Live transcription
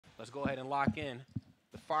Let's go ahead and lock in.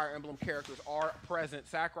 The Fire Emblem characters are present.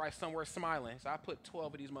 Sakurai somewhere smiling. So I put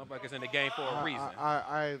 12 of these motherfuckers in the game for a reason.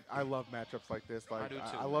 I love matchups like this. Like, I do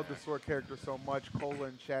too. I love the Sword characters so much. Kola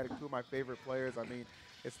and SHADIC, two of my favorite players. I mean,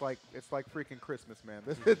 it's like freaking Christmas, man.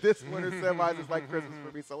 This winter semis is like Christmas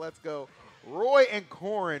for me. So let's go, Roy and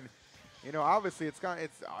Corrin. You know, obviously it's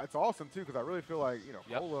awesome too because I really feel like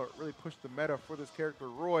Kola really pushed the meta for this character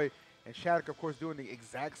Roy, and SHADIC of course doing the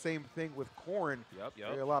exact same thing with Corrin.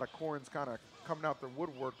 A lot of Corrin's kind of coming out the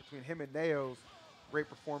woodwork between him and Neo's. Great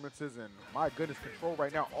performances and my goodness, control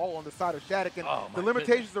right now all on the side of SHADIC, and the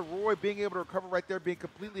limitations of Roy being able to recover right there being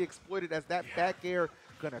completely exploited as that back air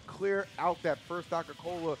gonna clear out that first Dr.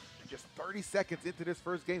 Kola just 30 seconds into this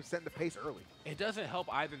first game, setting the pace early. It doesn't help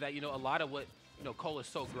either that, a lot of what Kola's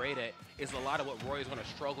so great at is a lot of what Roy is going to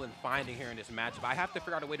struggle in finding here in this matchup. I have to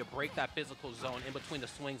figure out a way to break that physical zone in between the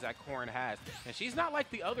swings that Corrin has. And she's not like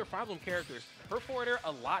the other Fire Emblem characters. Her forward air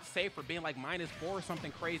a lot safer, being like -4 or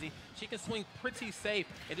something crazy. She can swing pretty safe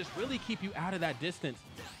and just really keep you out of that distance.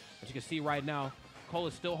 As you can see right now,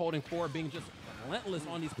 Kola's still holding forward, being just relentless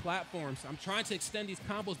on these platforms. I'm trying to extend these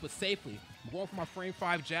combos, but safely. I'm going for my frame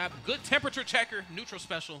 5 jab. Good temperature checker, neutral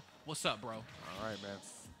special. What's up, bro? All right, man.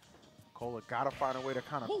 Kola got to find a way to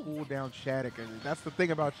kind of cool down SHADIC, and that's the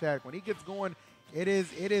thing about SHADIC. When he gets going, it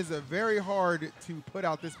is very hard to put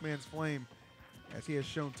out this man's flame, as he has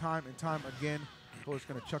shown time and time again. Kola's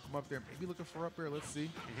going to chuck him up there, maybe looking for up there. Let's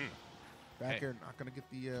see. Back here, not going to get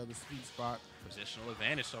the sweet spot. Positional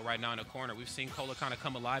advantage. So right now in the corner, we've seen Kola kind of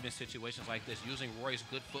come alive in situations like this, using Roy's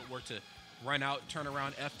good footwork to run out, turn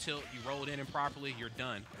around, F-tilt. You roll it in improperly, you're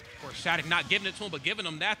done. Of course, SHADIC not giving it to him, but giving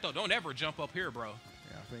him that, though. Don't ever jump up here, bro.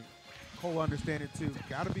 Yeah, I think Kola understand it too.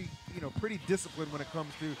 Got to be, pretty disciplined when it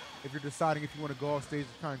comes to if you're deciding if you want to go off stage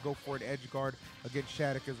and kind of go for an edge guard against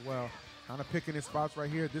SHADIC as well. Kind of picking his spots right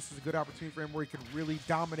here. This is a good opportunity for him where he can really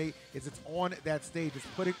dominate. It's on that stage. It's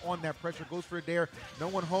putting on that pressure. Goes for a dare. No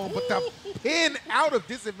one home, but the pin out of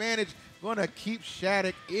disadvantage. Going to keep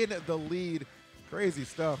SHADIC in the lead. Crazy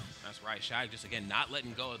stuff. That's right. SHADIC just, again, not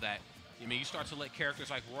letting go of that. I mean, you start to let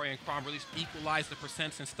characters like Roy and Crom really equalize the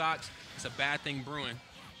percents and stocks. It's a bad thing brewing.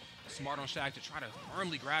 Smart on SHADIC to try to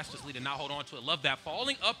firmly grasp this lead and not hold on to it. Love that.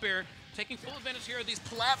 Falling up air, taking full advantage here of these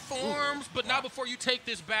platforms, but not before you take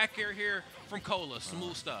this back air here from Kola.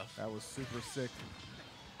 Smooth stuff. That was super sick.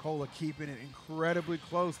 Kola keeping it incredibly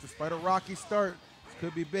close despite a rocky start. This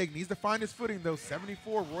could be big. Needs to find his footing, though.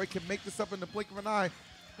 74. Roy can make this up in the blink of an eye.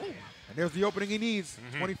 And there's the opening he needs.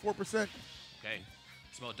 24%. Okay.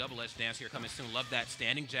 Smell double-edged dance here coming soon. Love that.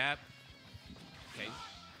 Standing jab. Okay.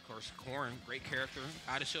 Of course, Corrin, great character.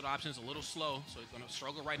 Out of shield options, a little slow, so he's going to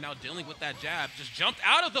struggle right now dealing with that jab. Just jumped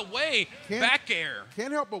out of the way. Back air.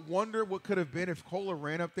 Can't help but wonder what could have been if Kola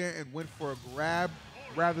ran up there and went for a grab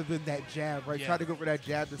rather than that jab, right? Tried to go for that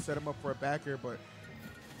jab to set him up for a back air, but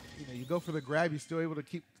you go for the grab, you're still able to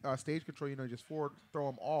keep stage control, just forward, throw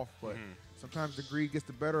him off, but sometimes the greed gets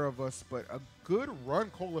the better of us. But a good run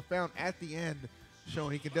Kola found at the end,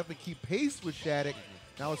 showing he can definitely keep pace with SHADIC.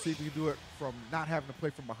 Now let's see if we can do it from not having to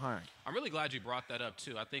play from behind. I'm really glad you brought that up,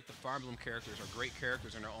 too. I think the Fire Emblem characters are great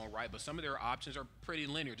characters in their own right, but some of their options are pretty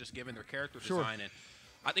linear, just given their character design. And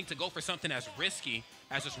I think to go for something as risky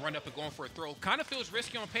as just run up and going for a throw kind of feels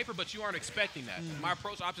risky on paper, but you aren't expecting that. My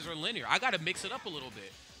approach options are linear. I got to mix it up a little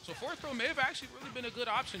bit. So for a throw may have actually really been a good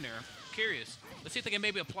option there. Curious. Let's see if they can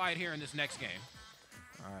maybe apply it here in this next game.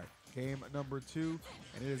 All right, game number 2.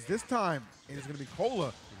 And it is this time, it is going to be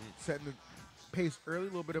Kola setting the pace early, a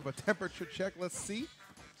little bit of a temperature check. Let's see.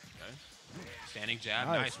 Okay. Standing jab,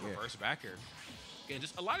 nice reverse back air. Again,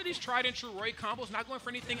 just a lot of these tried and true Roy combos, not going for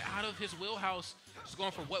anything out of his wheelhouse, just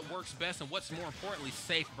going for what works best and what's more importantly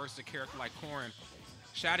safe versus a character like Corrin.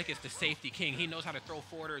 SHADIC is the safety king. He knows how to throw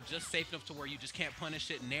forward, just safe enough to where you just can't punish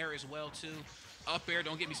it. Nair as well too. Up air,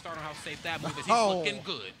 don't get me started on how safe that move is. He's looking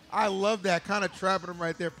good. I love that, kind of trapping him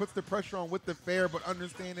right there. Puts the pressure on with the fair, but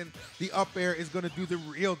understanding the up air is going to do the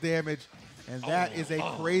real damage. And that is a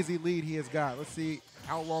crazy lead he has got. Let's see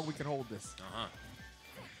how long we can hold this.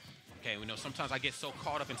 Okay, we know sometimes I get so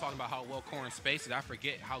caught up in talking about how well Corrin spaces, I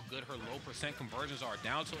forget how good her low percent conversions are.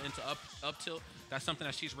 Down tilt into up tilt, that's something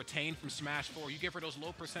that she's retained from Smash 4. You give her those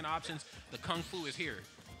low percent options, the Kung Fu is here.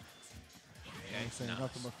 Okay, ain't saying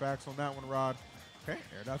nothing but facts on that one, Rod. Okay,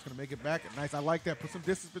 Airdout's going to make it back. Nice, I like that. Put some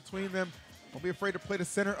distance between them. Don't be afraid to play the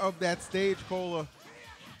center of that stage, Kola.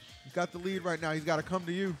 He's got the lead right now. He's got to come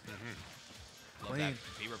to you. Love that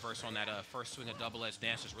V-reverse on that first swing of double-edged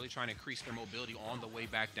dance, just really trying to increase their mobility on the way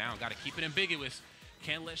back down. Got to keep it ambiguous.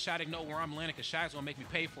 Can't let SHADIC know where I'm landing because SHADIC's going to make me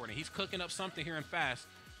pay for it. And he's cooking up something here and fast.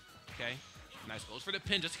 Okay. Nice, goes for the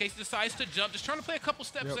pin just in case he decides to jump. Just trying to play a couple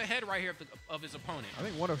steps ahead right here of his opponent. I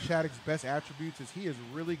think one of SHADIC's best attributes is he is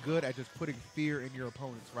really good at just putting fear in your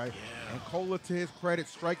opponents, right? Yeah. And Kola, to his credit,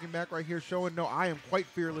 striking back right here, showing, no, I am quite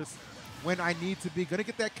fearless when I need to be. Gonna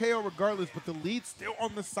get that KO regardless, but the lead still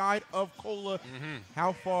on the side of Kola.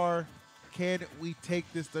 How far can we take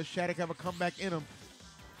this? Does SHADIC have a comeback in him?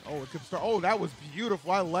 Oh, it could start. Oh, that was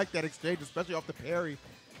beautiful. I like that exchange, especially off the parry.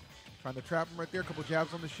 Trying to trap him right there. A couple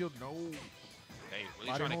jabs on the shield. No. Hey,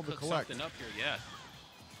 really trying to cook something up here, yeah.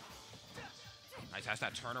 Nice, has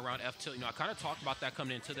that turnaround F tilt. You know, I kind of talked about that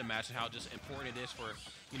coming into the match and how just important it is for,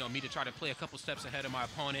 you know, me to try to play a couple steps ahead of my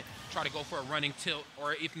opponent, try to go for a running tilt,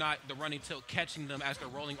 or if not the running tilt, catching them as they're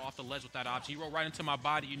rolling off the ledge with that option. You roll right into my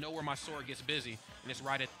body, you know where my sword gets busy, and it's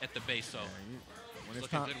right at the base, so when it's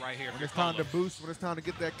looking good right here. When it's time to boost, when it's time to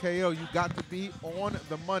get that KO, you got to be on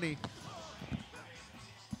the money.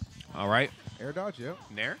 All right. Air dodge, yep.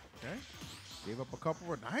 Nair. Okay. Gave up a couple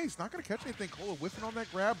more. Nice. Not going to catch anything. Kola whiffing on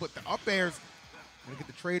that grab, but the up airs. Going to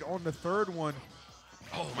get the trade on the third one.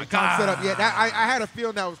 Oh, my God. Set up. Yeah, I had a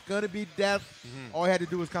feeling that was going to be death. All he had to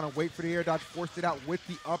do was kind of wait for the air dodge. Forced it out with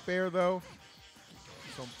the up air, though.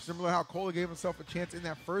 So similar to how Kola gave himself a chance in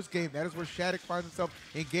that first game, that is where SHADIC finds himself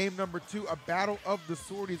in game number 2, a battle of the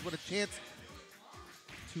swordies with a chance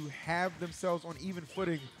to have themselves on even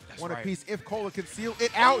footing, one apiece. If Kola can seal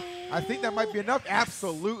it out, I think that might be enough.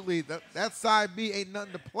 Absolutely. That side B ain't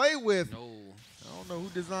nothing to play with. No. I don't know who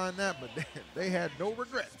designed that, but they had no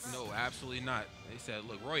regrets. No, absolutely not. They said,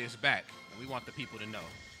 look, Roy is back, and we want the people to know.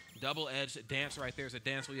 Double-edged dance right there is a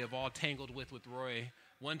dance we have all tangled with Roy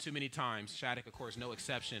one too many times. SHADIC, of course, no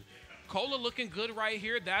exception. Kola looking good right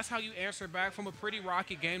here. That's how you answer back from a pretty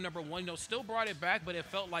rocky game number 1. You know, still brought it back, but it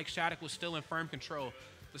felt like SHADIC was still in firm control.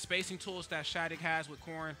 The spacing tools that SHADIC has with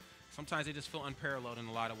Corrin, sometimes they just feel unparalleled in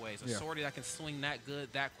a lot of ways. A swordie that can swing that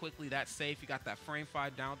good, that quickly, that safe. You got that frame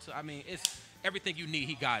 5 down to, I mean, it's everything you need.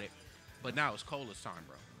 He got it. But now it's Kola's time,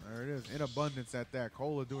 bro. There it is, in abundance at that.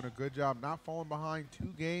 Kola doing a good job, not falling behind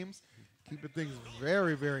 2 games, keeping things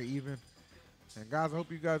very, very even. And guys, I hope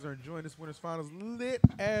you guys are enjoying this winners finals lit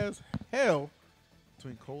as hell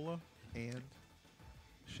between Kola and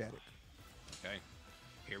SHADIC. Okay,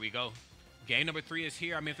 here we go. Game number 3 is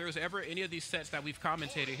here. I mean, if there was ever any of these sets that we've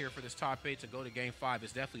commentated here for this top 8 to go to game 5,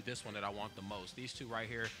 it's definitely this one that I want the most. These two right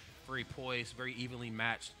here, very poised, very evenly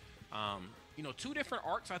matched. You know, 2 different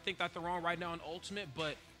arcs I think that they're on right now in Ultimate,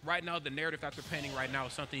 but right now the narrative that they're painting right now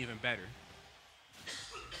is something even better.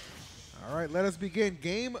 All right, let us begin.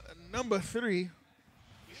 Game number 3.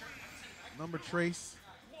 Number Trace.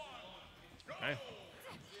 Okay.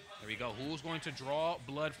 There we go. Who's going to draw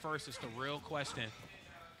blood first is the real question.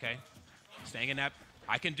 Okay. Staying in that.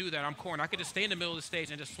 I can do that. I'm Corrin. I can just stay in the middle of the stage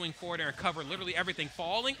and just swing forward there and cover literally everything.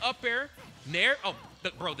 Falling up air, nair. Oh,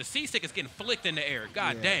 bro, the C-stick is getting flicked in the air.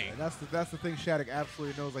 God dang. That's the thing SHADIC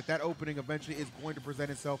absolutely knows. Like, that opening eventually is going to present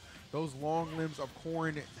itself. Those long limbs of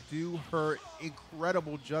Corrin do her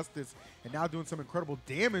incredible justice. And now doing some incredible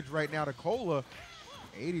damage right now to Kola.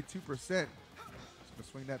 82%. Just going to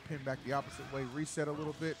swing that pin back the opposite way. Reset a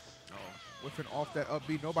little bit. Whipping off that up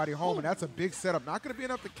B, nobody home, and that's a big setup. Not going to be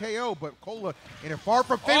enough to KO, but Kola in a far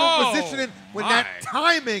from favorable positioning when that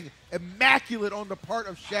timing immaculate on the part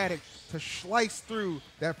of SHADIC to slice through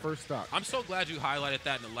that first stock. I'm so glad you highlighted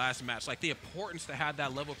that in the last match, like the importance to have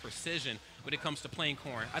that level of precision when it comes to playing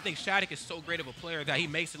Corrin. I think SHADIC is so great of a player that he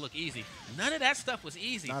makes it look easy. None of that stuff was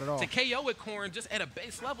easy. Not at all. To KO with Corrin just at a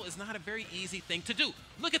base level is not a very easy thing to do.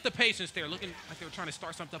 Look at the patience there, looking like they were trying to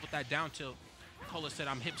start something up with that down tilt. Kola said,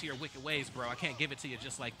 I'm hip to your wicked ways, bro. I can't give it to you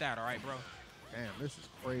just like that, all right, bro? Damn, this is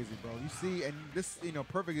crazy, bro. You see, and this, you know,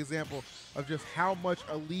 perfect example of just how much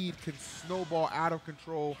a lead can snowball out of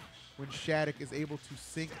control when SHADIC is able to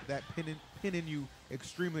sink that pin in you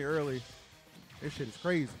extremely early. This shit is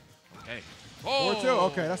crazy. Okay. Oh, 4-2.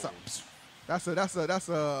 Okay, that's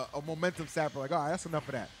a momentum sapper. Like, all right, that's enough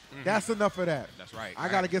of that. That's enough of that. That's right. I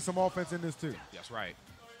got to get some offense in this too. That's right.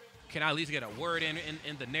 Can I at least get a word in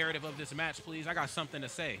the narrative of this match, please? I got something to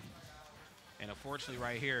say. And unfortunately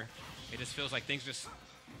right here, it just feels like things just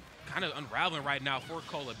kind of unraveling right now for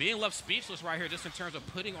Kola. Being left speechless right here just in terms of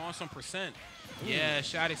putting on some percent. Yeah,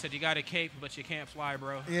 SHADIC said you got a cape, but you can't fly,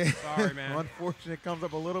 bro. Yeah. Sorry, man. Unfortunate, comes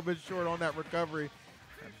up a little bit short on that recovery.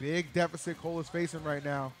 A big deficit Cola's facing right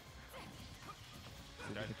now.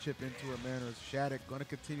 See if he can chip into it, man. Or is SHADIC going to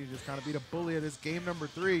continue to just kind of be the bully of this game number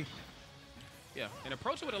 3? Yeah, and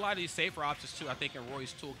approaching with a lot of these safer options, too, I think, in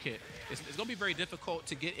Roy's toolkit. It's going to be very difficult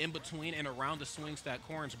to get in between and around the swings that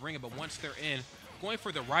Corrin's bringing, but once they're in, going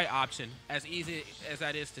for the right option, as easy as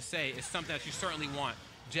that is to say, is something that you certainly want.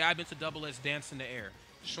 Jab into double-edged dance in the air.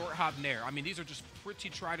 short hop nair. I mean, these are just pretty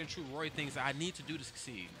tried and true Roy things that I need to do to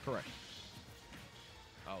succeed. Correct.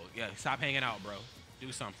 Oh, yeah, stop hanging out, bro.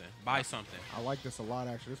 Do something. Buy something. I like this a lot,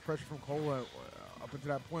 actually. This pressure from Kola up until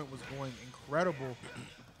that point was going incredible.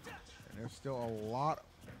 And there's still a lot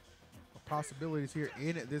of possibilities here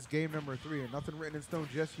in this game number 3. And nothing written in stone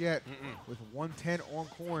just yet. With 110 on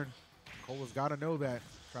Corrin. Cola's got to know that.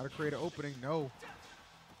 Try to create an opening. No.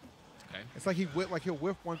 Okay. It's like he'll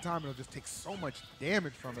whiff one time and he'll just take so much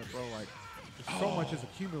damage from it, bro. Like, so much is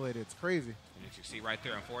accumulated. It's crazy. As you see right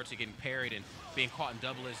there, unfortunately getting parried and being caught in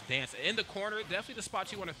double edge dance. In the corner, definitely the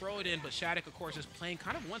spot you want to throw it in, but SHADIC, of course, is playing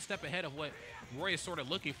kind of one step ahead of what Roy is sort of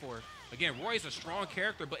looking for. Again, Roy is a strong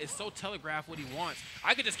character, but it's so telegraphed what he wants.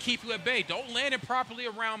 I could just keep you at bay. Don't land it properly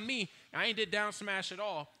around me. I ain't did down smash at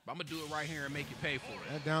all, but I'm going to do it right here and make you pay for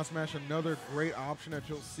it. That down smash, another great option that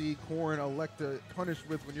you'll see Corrin elect to punish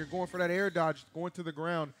with when you're going for that air dodge, going to the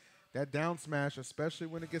ground. That down smash, especially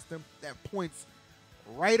when it gets them that points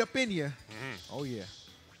right up in you. Oh, yeah.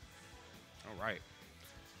 All right.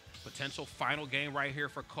 Potential final game right here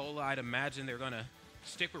for Kola. I'd imagine they're going to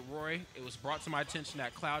stick with Roy. It was brought to my attention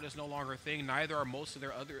that Cloud is no longer a thing. Neither are most of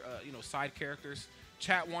their other, side characters.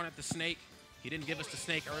 Chat wanted the snake. He didn't give us the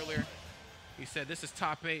snake earlier. He said, this is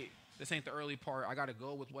top 8. This ain't the early part. I got to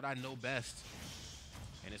go with what I know best.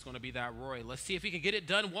 And it's going to be that Roy. Let's see if he can get it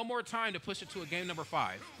done one more time to push it to a game number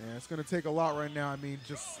 5. Yeah, it's going to take a lot right now. I mean,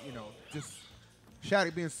 just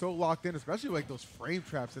SHADIC being so locked in, especially like those frame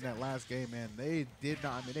traps in that last game, man. They did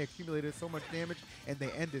not. I mean, they accumulated so much damage, and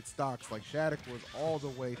they ended stocks. Like, SHADIC was all the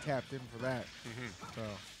way tapped in for that. So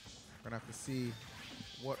we're going to have to see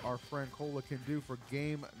what our friend Kola can do for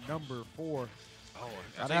game number 4. Oh,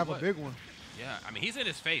 gotta have a big one. Yeah, I mean, he's in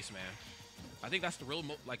his face, man. I think that's the real,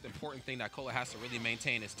 the important thing that Kola has to really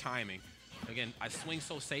maintain is timing. Again, I swing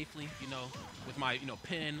so safely, with my,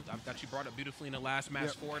 pin that you brought up beautifully in the last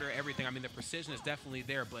match forward or everything. I mean, the precision is definitely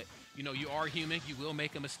there, but, you are human. You will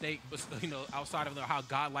make a mistake, but, outside of how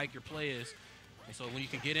godlike your play is. And so when you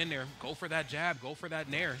can get in there, go for that jab, go for that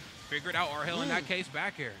nair. Figure it out, or hell, in that case,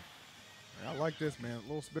 back air. I like this, man. A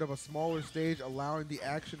little bit of a smaller stage, allowing the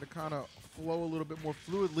action to kind of flow a little bit more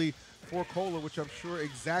fluidly for Kola, which I'm sure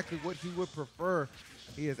exactly what he would prefer.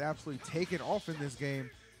 He has absolutely taken off in this game.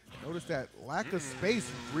 Notice that lack of space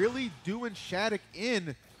really doing SHADIC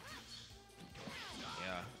in.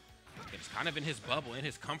 Yeah, it's kind of in his bubble, in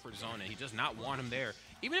his comfort zone, and he does not want him there.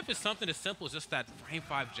 Even if it's something as simple as just that frame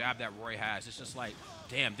 5 jab that Roy has, it's just like,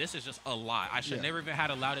 damn, this is just a lot. I should never even had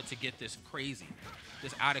allowed it to get this crazy,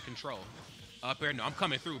 this out of control. Up there, no, I'm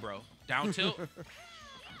coming through, bro. Down tilt.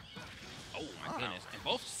 Oh, my goodness. And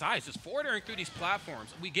both sides just forwarding through these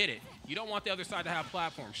platforms. We get it. You don't want the other side to have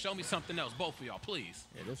platforms. Show me something else, both of y'all, please.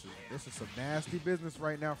 Yeah, this is some nasty business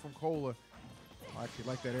right now from Kola. I actually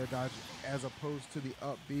like that air dodge as opposed to the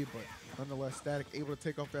up B, but nonetheless, SHADIC able to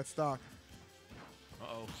take off that stock.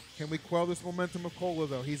 Uh-oh. Can we quell this momentum of Kola,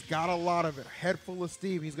 though? He's got a lot of it. Head full of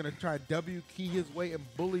steam. He's going to try to W-key his way and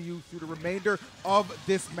bully you through the remainder of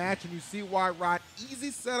this match. And you see why, Rod. Easy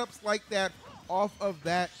setups like that off of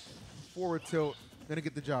that forward tilt. Going to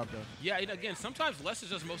get the job done. Yeah, and again, sometimes less is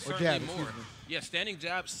just most certainly more. Yeah, standing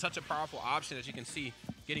jab, such a powerful option, as you can see.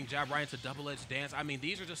 Getting jab right into double-edged dance. I mean,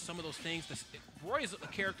 these are just some of those things. Roy is a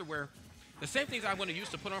character where the same things I'm going to use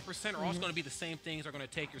to put on percent are also going to be the same things that are going to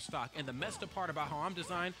take your stock. And the messed up part about how I'm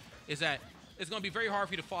designed is that it's going to be very hard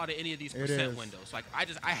for you to fall to any of these percent windows. Like,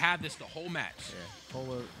 I have this the whole match. Yeah,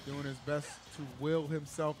 Kola doing his best to will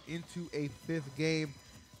himself into a 5th game.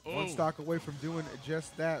 One stock away from doing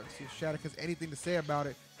just that. See if SHADIC has anything to say about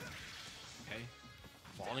it. Okay.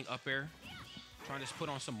 Falling up air. Trying to just put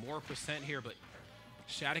on some more percent here, but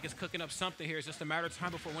SHADIC is cooking up something here. It's just a matter of time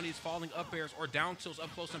before one of these falling up airs or down tilts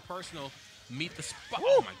up close and personal meet the spot. Woo!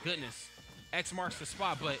 Oh, my goodness. X marks the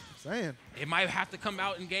spot, but it might have to come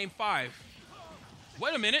out in game 5.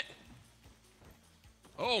 Wait a minute.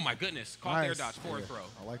 Oh, my goodness. Caught air dodge, forward throw.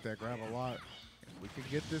 I like that grab a lot. If we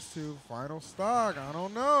can get this to final stock, I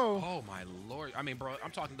don't know. Oh, my Lord. I mean, bro,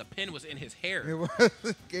 I'm talking the pin was in his hair. It was.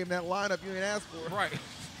 Gave him that lineup you ain't asked for. Right.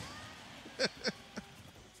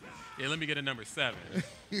 Yeah, let me get a number 7.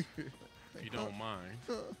 If you don't mind.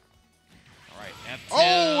 All right, F2.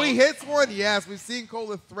 Oh, he hits one. Yes, we've seen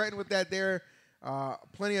Kola threaten with that there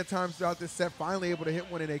plenty of times throughout this set. Finally able to hit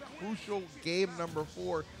one in a crucial game number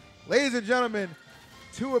 4. Ladies and gentlemen,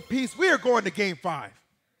 2 apiece. We are going to game 5.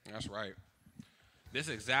 That's right. This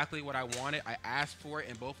is exactly what I wanted. I asked for it,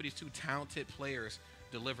 and both of these 2 talented players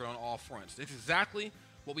delivered on all fronts. This is exactly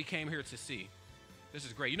what we came here to see. This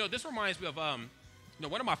is great. This reminds me of one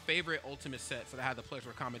of my favorite Ultimate sets that I had the pleasure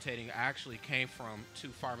of commentating actually came from 2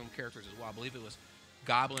 Fire Emblem characters as well. I believe it was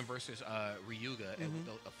Goblin versus Ryuga and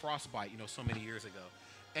a Frostbite, so many years ago.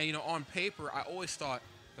 And, on paper, I always thought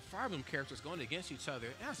the Fire Emblem characters going against each other,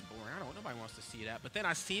 that's boring. Nobody wants to see that. But then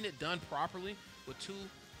I seen it done properly with two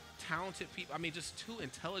talented people. I mean, just two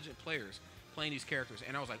intelligent players playing these characters.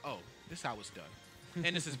 And I was like, oh, this is how it's done.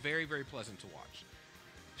 And this is very, very pleasant to watch.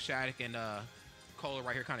 SHADIC and Kola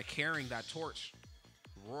right here kind of carrying that torch.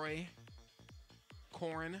 Roy,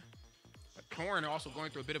 Corrin. Corrin also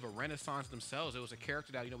going through a bit of a renaissance themselves. It was a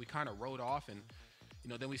character that, we kind of wrote off. And,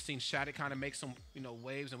 then we've seen SHADIC kind of make some,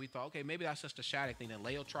 waves. And we thought, okay, maybe that's just a SHADIC thing. Then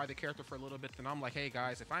Leo tried the character for a little bit. Then I'm like, hey,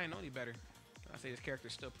 guys, if I ain't know any better, I say this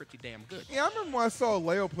character's still pretty damn good. Yeah, I remember when I saw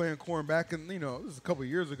Leo playing Corrin back in, it was a couple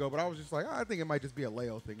years ago, but I was just like, I think it might just be a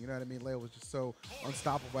Leo thing. You know what I mean? Leo was just so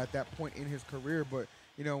unstoppable at that point in his career. But,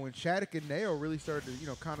 when SHADIC and Neo really started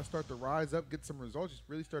to, kind of start to rise up, get some results, just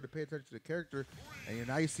really started to pay attention to the character. And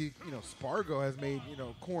now you see, Spargo has made,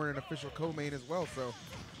 Corrin an official co-main as well. So,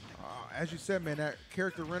 as you said, man, that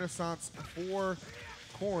character renaissance for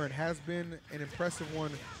Corrin has been an impressive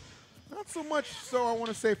one. Not so much so, I want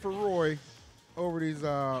to say, for Roy over these,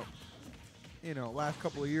 last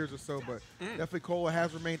couple of years or so, but definitely Kola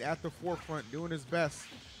has remained at the forefront, doing his best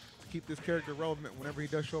to keep this character relevant whenever he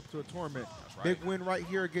does show up to a tournament. Right. Big win right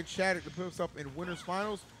here against SHADIC to put himself in winners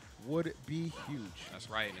finals would be huge. That's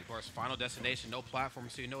right, and of course, final destination, no platform,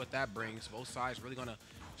 so you know what that brings. Both sides really going to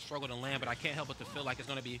struggle to land, but I can't help but to feel like it's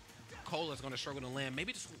going to be Kola's going to struggle to land,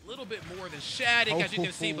 maybe just a little bit more than SHADIC, as you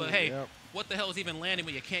can see. But hey, what the hell is even landing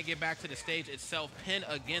when you can't get back to the stage itself? Pin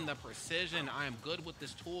again, the precision. I am good with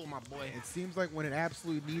this tool, my boy. It seems like when it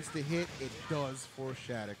absolutely needs to hit, it does for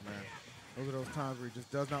SHADIC, man. Those are those times where he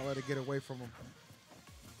just does not let it get away from him.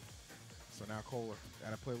 So now Kola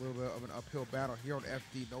got to play a little bit of an uphill battle here on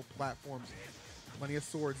FD. No platforms. Plenty of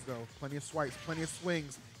swords, though. Plenty of swipes, plenty of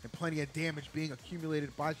swings, and plenty of damage being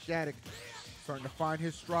accumulated by SHADIC. Starting to find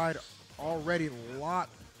his stride already. A lot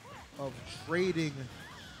of trading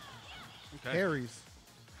carries.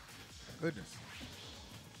 Goodness.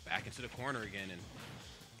 Back into the corner again. And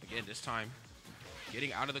again, this time,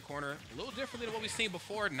 getting out of the corner a little differently than what we've seen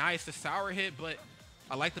before. Nice, the sour hit, but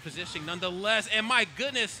I like the positioning nonetheless. And my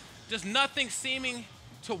goodness, just nothing seeming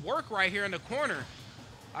to work right here in the corner.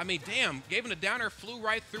 I mean, damn, gave him the downer, flew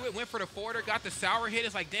right through it, went for the forwarder, got the sour hit.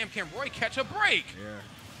 It's like, damn, can Roy catch a break?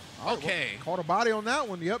 Yeah. Okay. Well, caught a body on that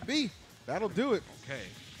one, the up B. That'll do it. Okay.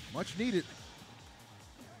 Much needed.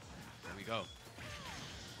 There we go.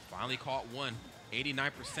 Finally caught one.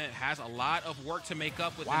 89%. Has a lot of work to make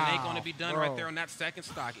up with the Nate going to be done right there on that second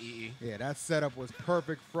stock, EE. Yeah, that setup was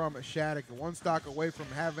perfect from SHADIC. One stock away from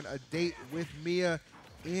having a date with Mia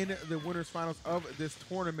in the winners finals of this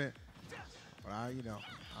tournament. But I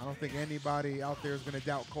don't think anybody out there is going to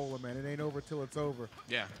doubt Kola, man. It ain't over till it's over.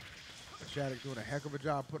 Yeah. SHADIC doing a heck of a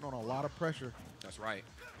job putting on a lot of pressure. That's right.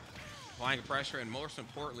 Applying pressure, and most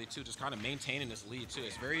importantly, too, just kind of maintaining this lead, too.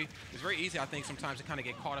 It's very easy, I think, sometimes to kind of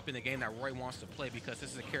get caught up in the game that Roy wants to play, because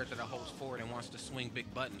this is a character that holds forward and wants to swing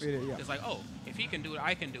big buttons. It's like, oh, if he can do it,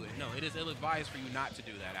 I can do it. No, it is ill-advised for you not to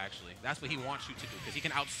do that, actually. That's what he wants you to do, because he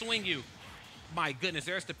can outswing you. My goodness,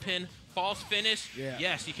 there's the pin. False finish. Yeah.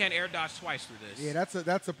 Yes, you can't air dodge twice through this. Yeah,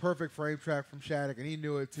 that's a perfect frame track from SHADIC, and he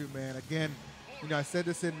knew it too, man. Again, I said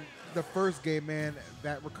this in the first game, man,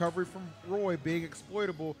 that recovery from Roy being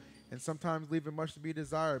exploitable and sometimes leaving much to be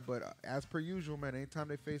desired. But as per usual, man, anytime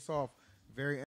they face off, very